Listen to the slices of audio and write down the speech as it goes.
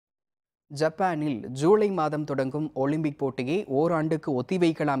ஜப்பானில் ஜூலை மாதம் தொடங்கும் ஒலிம்பிக் போட்டியை ஓராண்டுக்கு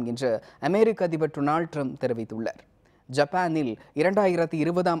ஒத்திவைக்கலாம் என்று அமெரிக்க அதிபர் டொனால்ட் ட்ரம்ப் தெரிவித்துள்ளார். ஜப்பானில்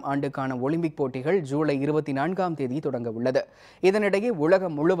 2020ஆம் ஆண்டுக்கான ஒலிம்பிக் போட்டிகள் ஜூலை 24ஆம் தேதி தொடங்க உள்ளது. இதனிடையே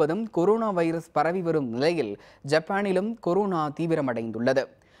உலகம் முழுவதும் கொரோனா வைரஸ் பரவி வரும் நிலையில் ஜப்பானிலும் கொரோனா தீவிரமடைந்துள்ளது.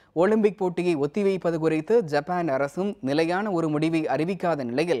 ஒலிம்பிக் போட்டியை ஒத்திவைப்பது குறித்து ஜப்பான் அரசும் நிலையான ஒரு முடிவை அறிவிக்காத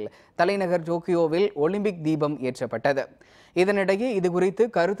நிலையில் தலைநகர் டோக்கியோவில் ஒலிம்பிக் தீபம் ஏற்றப்பட்டது. இதனிடையே இதுகுறித்து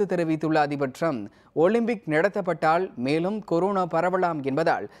கருத்து தெரிவித்துள்ள அதிபர் ட்ரம்ப், ஒலிம்பிக் நடத்தப்பட்டால் மேலும் கொரோனா பரவலாம்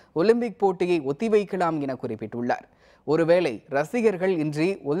என்பதால் ஒலிம்பிக் போட்டியை ஒத்திவைக்கலாம் என குறிப்பிட்டுள்ளார். ஒருவேளை ரசிகர்கள் இன்றி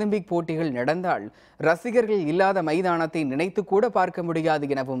ஒலிம்பிக் போட்டிகள் நடந்தால் ரசிகர்கள் இல்லாத மைதானத்தை நினைத்து கூட பார்க்க முடியாது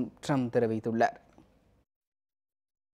எனவும் ட்ரம்ப் தெரிவித்துள்ளார்.